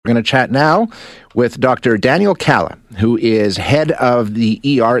We're going to chat now with Dr. Daniel Calla, who is head of the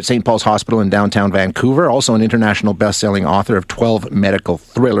ER at St. Paul's Hospital in downtown Vancouver, also an international best-selling author of 12 medical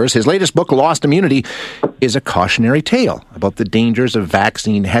thrillers. His latest book, Lost Immunity, is a cautionary tale about the dangers of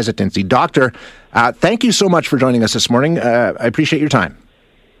vaccine hesitancy. Doctor, thank you so much for joining us this morning. I appreciate your time.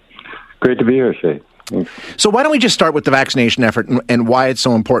 Great to be here, Shay. So why don't we just start with the vaccination effort and why it's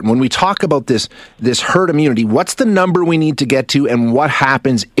so important? When we talk about this herd immunity, what's the number we need to get to, and what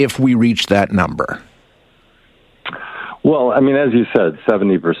happens if we reach that number? Well, I mean, as you said,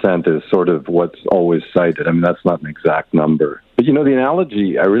 70% is sort of what's always cited. I mean, that's not an exact number. But, the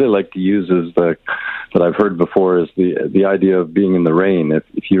analogy I really like to use is that I've heard before is the idea of being in the rain.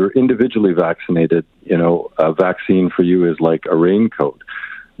 If you're individually vaccinated, a vaccine for you is like a raincoat.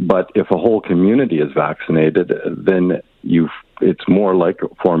 But if a whole community is vaccinated, then it's more like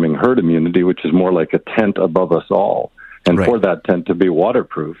forming herd immunity, which is more like a tent above us all. And right. For that tent to be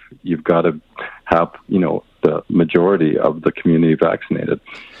waterproof, you've got to have, the majority of the community vaccinated.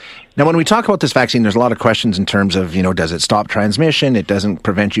 Now, when we talk about this vaccine, there's a lot of questions in terms of, does it stop transmission? It doesn't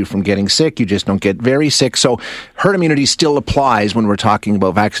prevent you from getting sick. You just don't get very sick. So herd immunity still applies when we're talking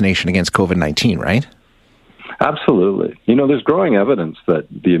about vaccination against COVID-19, right? Absolutely. There's growing evidence that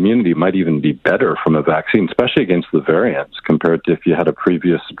the immunity might even be better from a vaccine, especially against the variants, compared to if you had a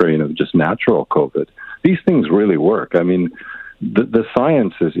previous strain of just natural COVID. These things really work. I mean, the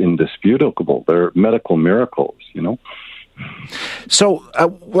science is indisputable. They're medical miracles, So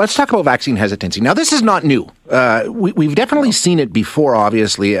let's talk about vaccine hesitancy. Now, this is not new. We've definitely seen it before,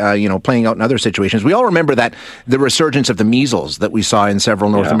 obviously, playing out in other situations. We all remember that the resurgence of the measles that we saw in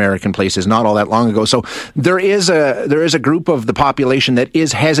several North American places not all that long ago. So there is a group of the population that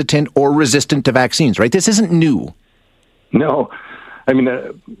is hesitant or resistant to vaccines, right? This isn't new. No. I mean,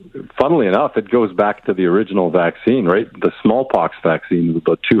 funnily enough, it goes back to the original vaccine, right? The smallpox vaccine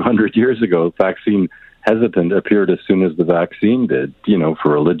about 200 years ago, vaccine hesitant appeared as soon as the vaccine did,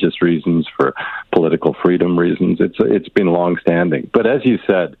 for religious reasons, for political freedom reasons. It's been long-standing. But as you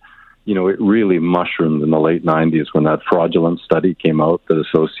said, it really mushroomed in the late 90s when that fraudulent study came out that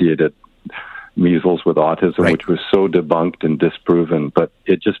associated measles with autism, right. Which was so debunked and disproven. But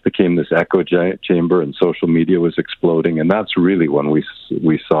it just became this echo chamber, and social media was exploding. And that's really when we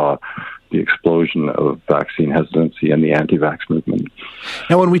saw the explosion of vaccine hesitancy and the anti-vax movement.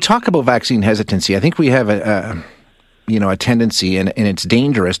 Now, when we talk about vaccine hesitancy, I think we have a tendency, and it's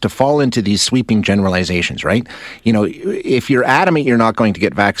dangerous, to fall into these sweeping generalizations, right? If you're adamant you're not going to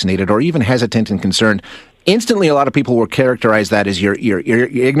get vaccinated, or even hesitant and concerned, instantly a lot of people will characterize that as you're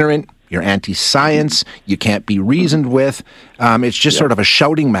ignorant, you're anti-science, you can't be reasoned with. It's just sort of a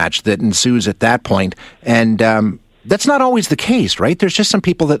shouting match that ensues at that point. And that's not always the case, right? There's just some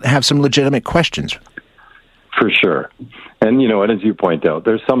people that have some legitimate questions. For sure. And, as you point out,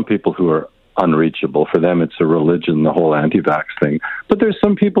 there's some people who are unreachable. For them, it's a religion, the whole anti-vax thing. But there's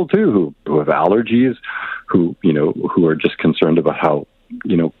some people, too, who have allergies, who are just concerned about how,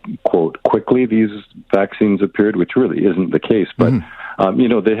 quote, quickly these vaccines appeared, which really isn't the case. But,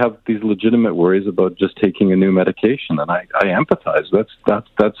 they have these legitimate worries about just taking a new medication. And I empathize.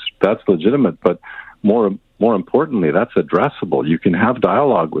 That's legitimate. But more importantly, that's addressable. You can have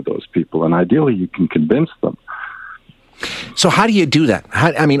dialogue with those people, and ideally you can convince them. So how do you do that?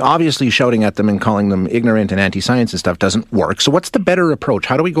 Obviously shouting at them and calling them ignorant and anti-science and stuff doesn't work. So what's the better approach?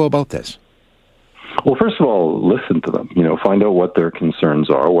 How do we go about this? Well, first of all, listen to them, find out what their concerns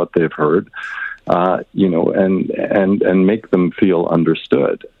are, what they've heard, and make them feel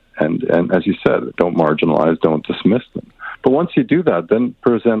understood. And as you said, don't marginalize, don't dismiss them. But once you do that, then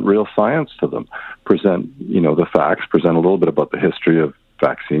present real science to them. Present, the facts, present a little bit about the history of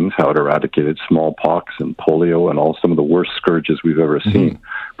vaccines, how it eradicated smallpox and polio and all some of the worst scourges we've ever seen.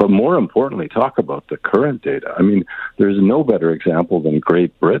 But more importantly, talk about the current data. I mean, there's no better example than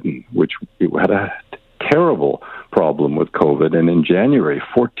Great Britain, which had a terrible problem with COVID. And in January,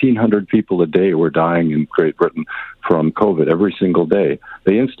 1,400 people a day were dying in Great Britain from COVID every single day.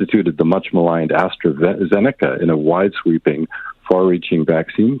 They instituted the much maligned AstraZeneca in a wide-sweeping, far-reaching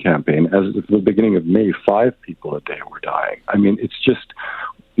vaccine campaign. As of the beginning of May, 5 people a day were dying. I mean, it's just,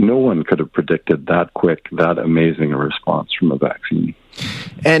 no one could have predicted that quick, that amazing a response from a vaccine.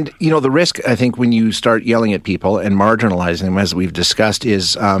 And, the risk, I think, when you start yelling at people and marginalizing them, as we've discussed,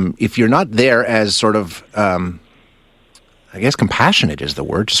 is if you're not there as sort of, compassionate is the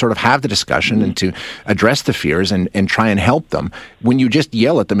word, to sort of have the discussion and to address the fears and try and help them. When you just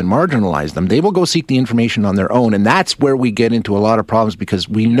yell at them and marginalize them, they will go seek the information on their own. And that's where we get into a lot of problems, because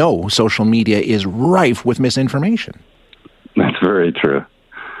we know social media is rife with misinformation. That's very true.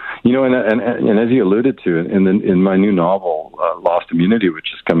 And as you alluded to in my new novel, Lost Immunity,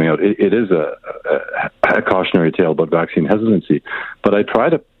 which is coming out, it is a cautionary tale about vaccine hesitancy. But I try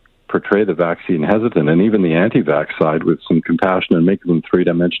to portray the vaccine hesitant and even the anti-vax side with some compassion and make them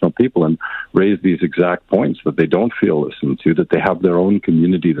three-dimensional people and raise these exact points that they don't feel listened to, that they have their own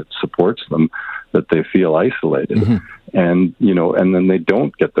community that supports them, that they feel isolated. Mm-hmm. And, and then they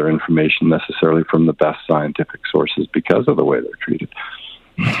don't get their information necessarily from the best scientific sources because of the way they're treated.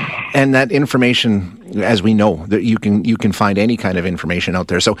 And that information, as we know, that you can find any kind of information out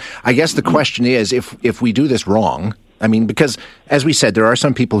there. So I guess the question is, if we do this wrong, I mean, because as we said, there are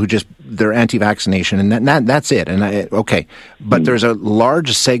some people who they're anti-vaccination, and that's it. And but there's a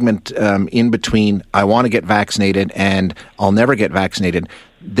large segment in between. I want to get vaccinated, and I'll never get vaccinated.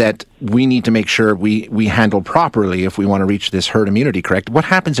 That we need to make sure we handle properly if we want to reach this herd immunity. Correct? What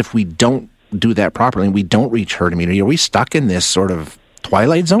happens if we don't do that properly and we don't reach herd immunity? Are we stuck in this sort of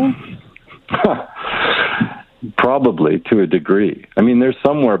twilight zone? Probably, to a degree. I mean, there's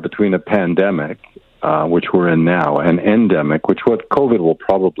somewhere between a pandemic, which we're in now, and endemic, which what COVID will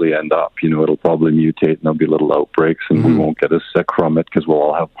probably end up. It'll probably mutate and there'll be little outbreaks and we won't get as sick from it because we'll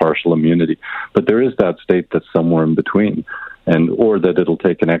all have partial immunity. But there is that state that's somewhere in between, or that it'll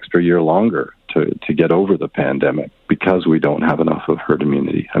take an extra year longer to get over the pandemic because we don't have enough of herd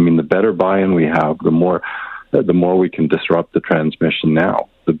immunity. I mean, the better buy-in we have, the more we can disrupt the transmission now,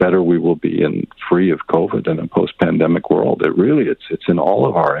 the better we will be in free of COVID in a post-pandemic world. It's in all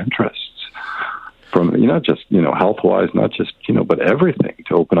of our interests, from not just health-wise, not just but everything,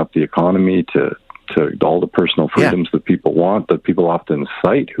 to open up the economy, to all the personal freedoms that people want, that people often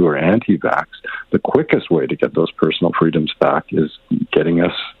cite who are anti-vax. The quickest way to get those personal freedoms back is getting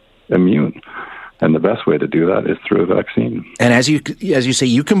us immune. And the best way to do that is through a vaccine. And as you say,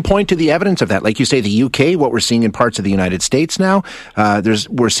 you can point to the evidence of that. Like you say, the UK, what we're seeing in parts of the United States now,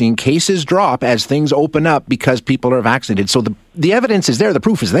 we're seeing cases drop as things open up because people are vaccinated. So the evidence is there. The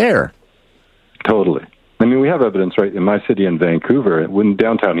proof is there. Totally. I mean, we have evidence right in my city in Vancouver, in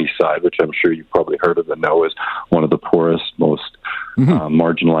downtown East Side, which I'm sure you've probably heard of and know is one of the poorest, most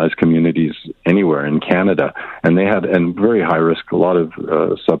marginalized communities anywhere in Canada. And they had, very high risk, a lot of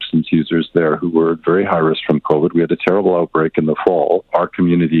substance users there who were very high risk from COVID. We had a terrible outbreak in the fall. Our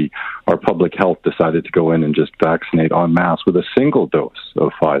community, our public health decided to go in and just vaccinate en masse with a single dose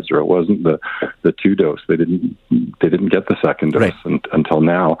of Pfizer. It wasn't the two dose. They didn't get the second dose until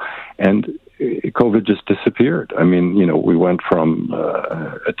now. And COVID just disappeared. I mean, we went from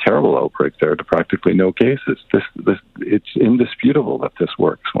a terrible outbreak there to practically no cases. It's indisputable that this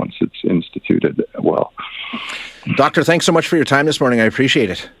works once it's instituted well. Doctor, thanks so much for your time this morning. I appreciate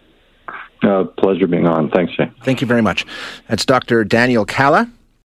it. Pleasure being on. Thanks, Jay. Thank you very much. That's Dr. Daniel Kalla.